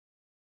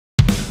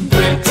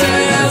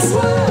Bricktales.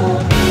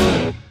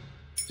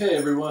 Hey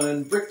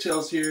everyone,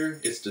 Bricktales here.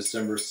 It's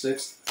December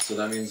 6th, so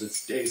that means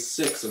it's day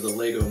 6 of the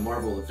LEGO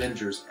Marvel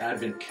Avengers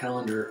Advent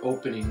Calendar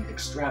Opening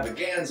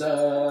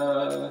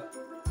Extravaganza.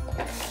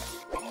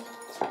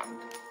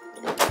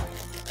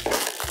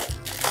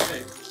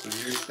 Okay, so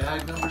here's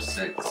bag number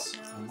 6.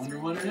 I wonder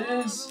what it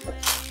is. Let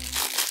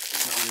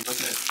me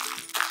look at it.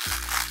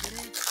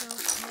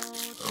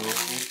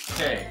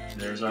 Okay,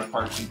 there's our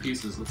parts and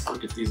pieces. Let's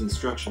look at these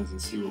instructions and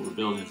see what we're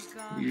building.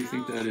 What do you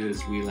think that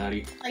is, wee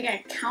laddie? Like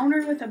a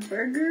counter with a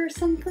burger or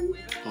something?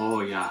 Oh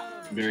yeah,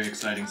 very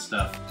exciting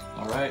stuff.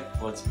 All right,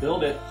 let's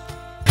build it.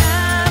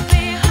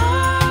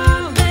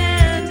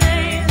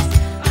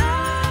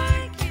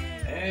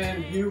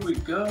 And here we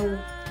go.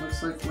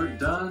 Looks like we're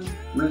done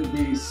with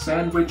the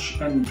sandwich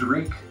and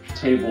drink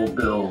table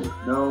build.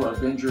 No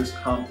Avengers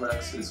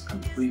Complex is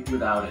complete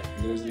without it.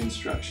 There's the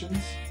instructions.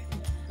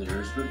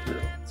 There's the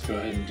build. Let's go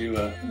ahead and do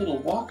a little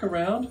walk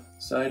around.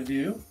 Side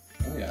view.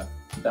 Oh yeah.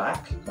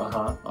 Back.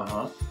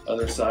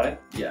 Other side.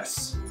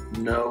 Yes.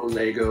 No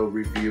LEGO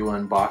review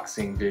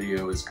unboxing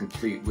video is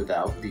complete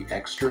without the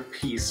extra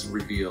piece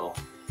reveal.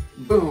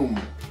 Boom.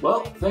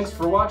 Well, thanks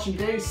for watching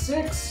day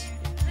 6.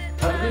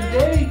 Have a good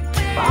day.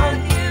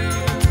 Bye.